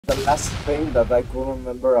The last thing that I could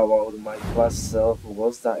remember about my past self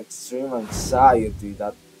was the extreme anxiety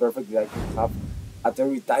that perfectly I could have at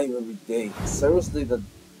every time, every day. Seriously, that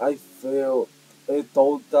I feel a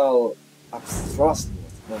total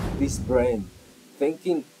abstractness of this brain,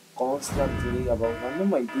 thinking constantly about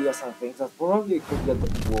random ideas and things that probably could get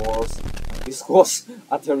worse. This was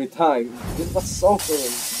at every time. This was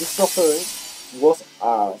suffering. This suffering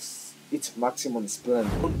was its maximum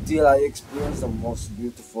splendor until I experienced the most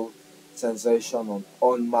beautiful sensation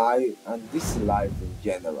on my and this life in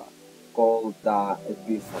general, called the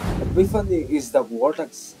epiphany. Epiphany is the word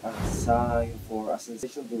assigned for a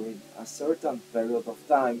sensation during a certain period of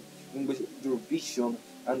time in which your vision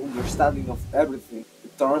and understanding of everything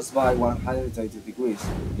turns by 180 degrees.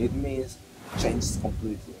 It means changes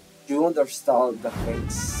completely. You understand the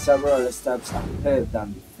things several steps ahead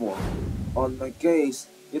than before. On my case,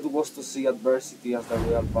 it was to see adversity as the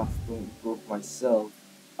real path to improve myself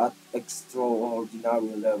at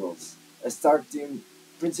extraordinary levels, starting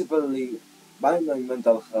principally by my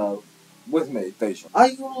mental health with meditation.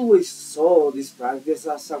 I always saw this practice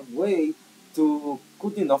as a way to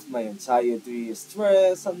cutting off my anxiety,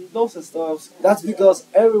 stress, and those stuffs. That's because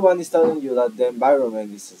everyone is telling you that the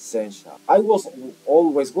environment is essential. I was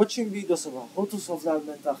always watching videos about how to solve that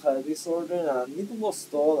mental health disorder, and it was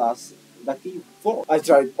told as the key for. I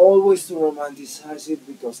tried always to romanticize it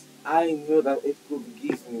because I knew that it could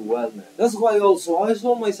give me wellness. That's why also I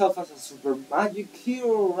saw myself as a super magic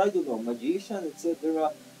hero, I don't know, magician,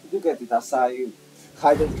 etc. You get it as a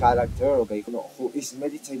hidden character, okay, who is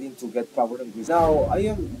meditating to get power and wisdom. Now I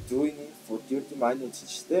am doing it for 30 minutes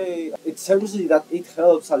each day. It's seriously that it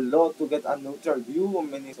helps a lot to get a neutral view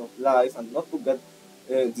on many of life and not to get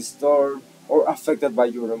disturbed or affected by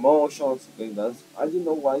your emotions. Okay, that's I don't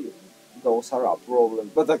know why those are a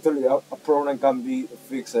problem, but actually a problem can be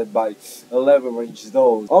fixed by leverage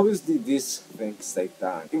those. Obviously, these things take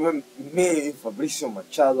time. Even me, Fabricio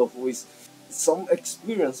Machado, who is some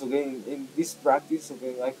experience okay in this practice,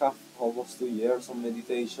 okay, I have almost 2 years of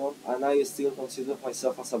meditation, and I still consider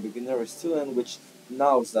myself as a beginner student, which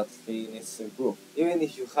knows that he needs to improve. Even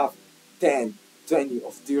if you have 10, 20,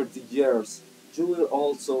 or 30 years, you will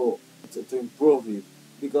also to improve it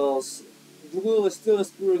because you will still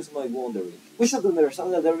experience my wandering. We should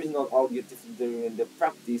understand that there is no objective during the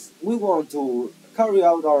practice. We want to carry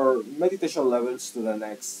out our meditation levels to the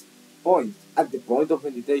next point. At the point of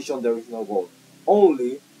meditation, there is no goal,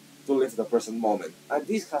 only to live the present moment. And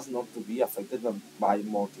this has not to be affected by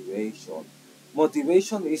motivation.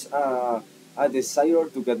 Motivation is a desire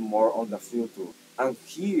to get more on the future. And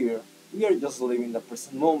here, we are just living the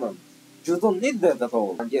present moment. You don't need that at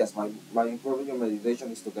all. And yes, my improving your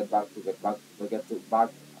meditation is to get back to the present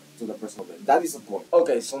moment. That is the point.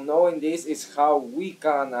 Okay, so knowing this is how we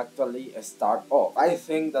can actually start off. I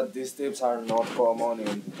think that these tips are not common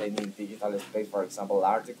in any digital space, for example,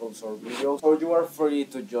 articles or videos. So you are free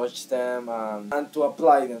to judge them and to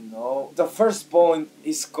apply them, no? The first point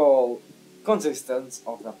is called consistency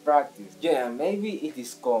of the practice. Yeah, maybe it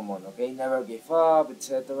is common, okay? Never give up,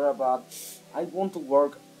 etc. But I want to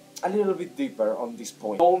work a little bit deeper on this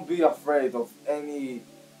point. Don't be afraid of any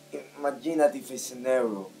imaginative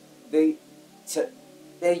scenario. They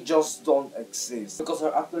they just don't exist because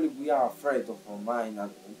actually we are afraid of our mind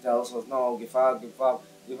and it tells us no, give up, give up,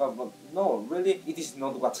 give up. But no, really, it is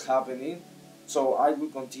not what's happening. So I will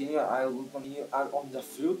continue, and on the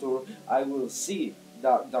future I will see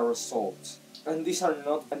the results. And these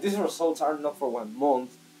results are not for 1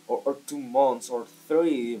 month or 2 months or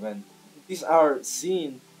 3 even. These are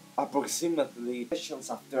seen approximately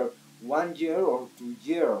sessions after 1 year or 2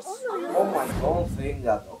 years. Oh my, don't think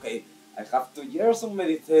that okay, I have 2 years of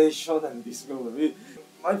meditation and this will be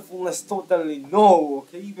mindfulness. Totally no.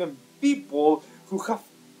 Okay, even people who have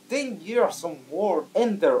 10 years or more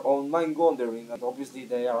enter on mind wandering, and obviously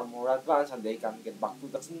they are more advanced and they can get back to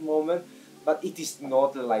that moment, but it is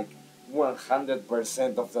not like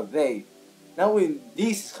 100% of the day. Now,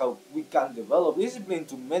 this is how we can develop discipline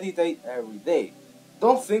to meditate every day.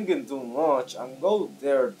 Don't thinking too much and go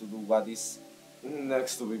there to do what is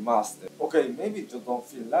next to be mastered. Okay, maybe you don't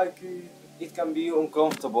feel like it. It can be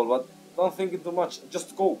uncomfortable, but don't think it too much.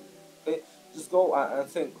 Just go. Okay, just go and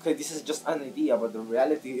think. Okay, this is just an idea, but the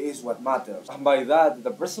reality is what matters. And by that, the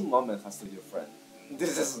present moment has to be your friend.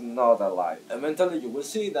 This is not a lie. And mentally, you will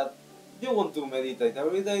see that you want to meditate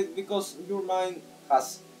every day because your mind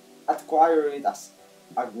has acquired it as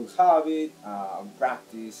a good habit,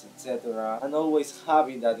 practice, etc. And always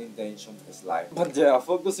having that intention is life. But yeah,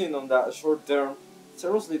 focusing on that short term,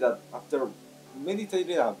 seriously that after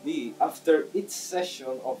meditating a bit, after each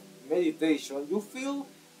session of meditation, you feel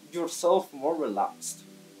yourself more relaxed.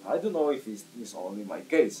 I don't know if it's only my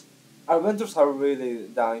case. Adventures are really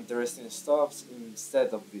the interesting stuff instead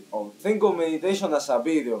of the old. Think of meditation as a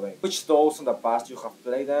video game, which those in the past you have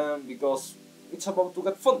played them because it's about to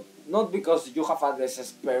get fun, not because you have a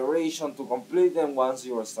desperation to complete them once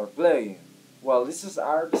you start playing. Well, this is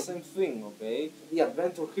are the same thing, okay? The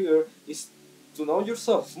adventure here is to know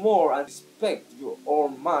yourself more and respect your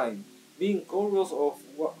own mind, being curious of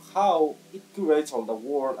how it creates all the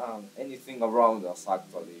world and anything around us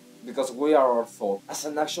actually. Because we are our thought. As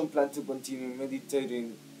an action plan to continue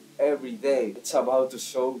meditating every day, it's about to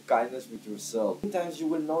show kindness with yourself. Sometimes you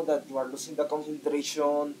will know that you are losing the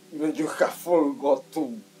concentration, even you have forgot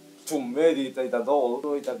to meditate at all.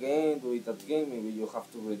 Do it again, maybe you have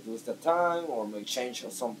to reduce the time or maybe change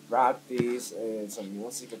some practice, some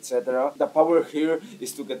music, etc. The power here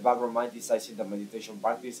is to get back romanticizing the meditation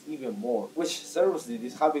practice even more. Which seriously,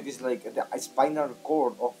 this habit is like the spinal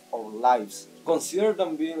cord of our lives. Consider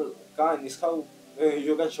them being kind is how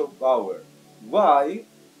you can show power. Why?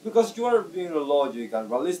 Because you are being logical and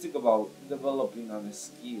realistic about developing a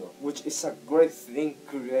skill, which is a great thing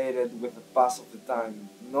created with the pass of the time,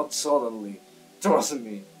 not suddenly. Trust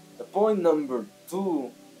me. The point number two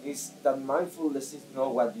is that mindfulness is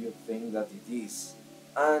not what you think that it is.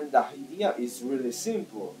 And the idea is really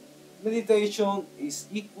simple. Meditation is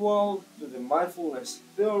equal to the mindfulness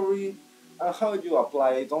theory, and how you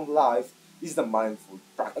apply it on life is the mindful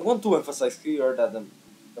practice. I want to emphasize here that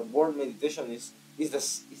the word meditation is the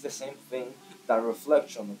same thing that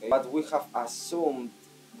reflection, okay? But we have assumed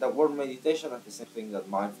the word meditation as the same thing that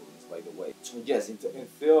mindfulness, by the way. So yes, in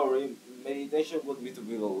theory, meditation would be to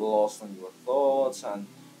be lost on your thoughts and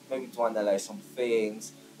maybe to analyze some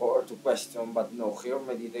things or to question, but no, here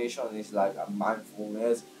meditation is like a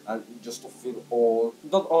mindfulness and just to feel all,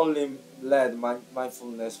 not only let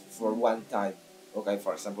mindfulness for one time, okay,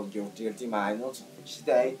 for example, your 30 minutes each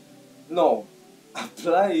day, no,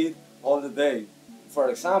 apply it all the day. For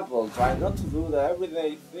example, try not to do the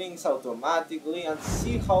everyday things automatically and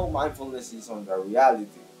see how mindfulness is on the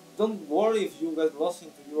reality. Don't worry if you get lost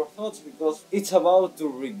into your thoughts because it's about to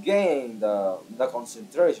regain the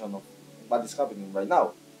concentration of what is happening right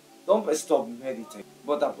now. Don't stop meditating,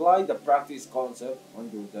 but apply the practice concept on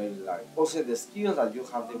your daily life. Also, the skills that you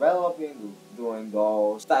have developing during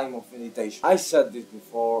those time of meditation. I said this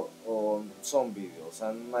before on some videos,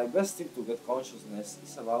 and my best tip to get consciousness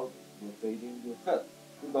is about rotating your head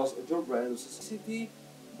because your brain loses sensitivity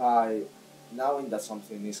by knowing that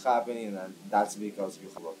something is happening, and that's because you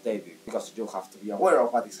have rotated because you have to be aware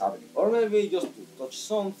of what is happening, or maybe just to touch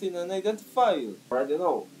something and identify it, or I don't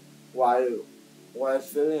know, while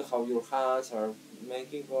feeling how your hands are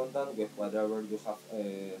making contact with whatever you have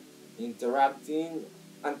interacting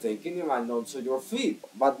and taking in mind also your feet.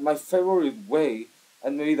 But my favorite way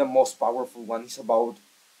and maybe the most powerful one is about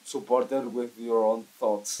supported with your own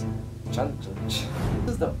thoughts. Chan chan chan.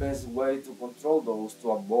 This is the best way to control those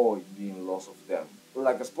to avoid being lost of them.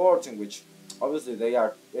 Like a sport in which obviously they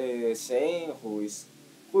are saying who is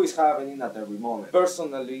happening at every moment.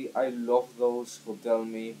 Personally, I love those who tell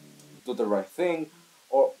me do the right thing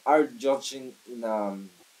or are judging in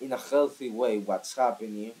a healthy way what's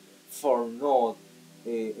happening for not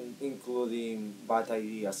including bad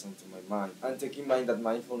ideas into my mind. And take in mind that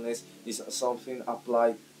mindfulness is something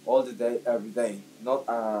applied all the day, every day, not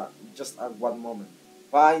just at one moment.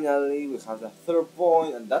 Finally, we have the third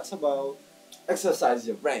point, and that's about exercise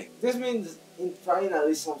your brain. This means in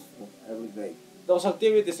finally something every day. Those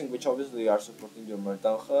activities in which obviously are supporting your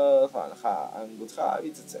mental health and good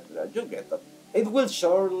habits, etc. You get that. It will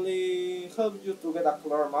surely help you to get a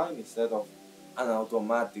clear mind instead of an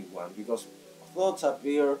automatic one because thoughts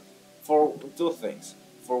appear for two things.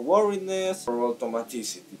 For worriness, for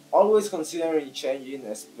automaticity. Always considering changing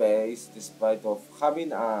a space despite of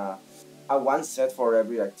having a one set for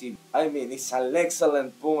every activity. I mean, it's an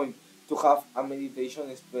excellent point to have a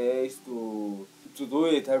meditation space to do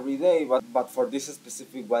it every day, but for this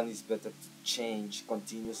specific one it's better to change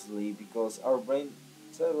continuously because our brain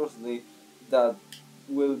seriously that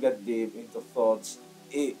will get deep into thoughts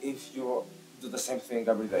if you do the same thing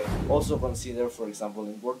every day. Also consider, for example,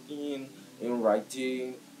 in working, in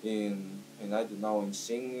writing, in I don't know, in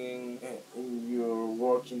singing, in your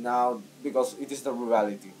working out, because it is the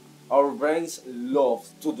reality. Our brains love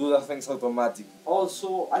to do the things automatic.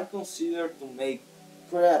 Also, I consider to make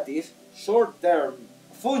creative, short-term,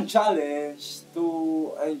 fun challenge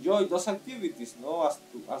to enjoy those activities, no,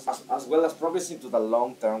 as well as progressing to the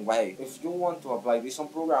long-term way. If you want to apply this on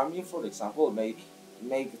programming, for example, make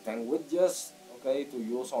 10 widgets, okay, to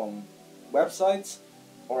use on websites,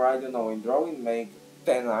 or I don't know, in drawing, make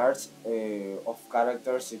 10 arts of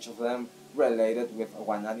characters, each of them related with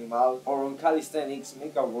one animal, or on calisthenics,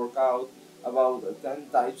 make a workout about 10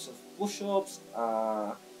 types of push-ups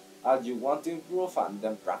as you want to improve, and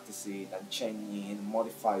then practice it and change it,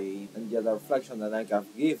 modify it. And the other reflection that I can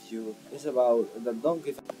give you is about the don't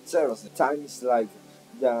give up. Seriously, time is like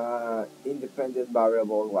the independent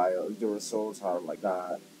variable while the results are like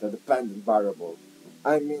the dependent variable.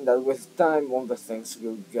 I mean that with time all the things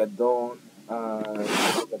will get done, you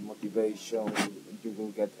will get motivation, you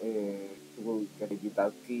will get maybe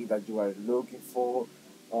that key that you are looking for.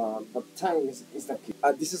 But time is the key.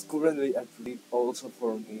 This is currently a trip also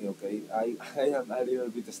for me, okay? I am a little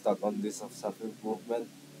bit stuck on this of self-improvement,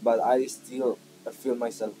 but I still feel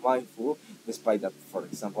myself mindful despite that, for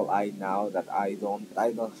example, I know that I don't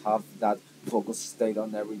have that focus state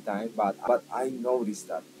on every time, but I noticed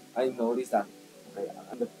that okay,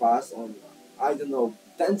 in the past, on I don't know,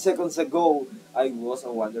 10 seconds ago I was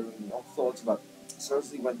wandering on thoughts, but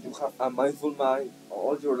seriously, when you have a mindful mind,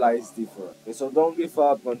 all your life is different. Okay, so don't give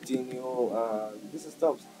up, continue. This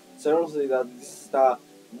stops. Seriously, that this is the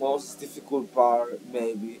most difficult part,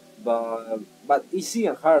 maybe, but easy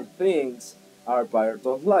and hard things are part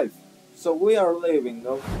of life. So we are living,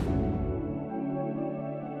 no?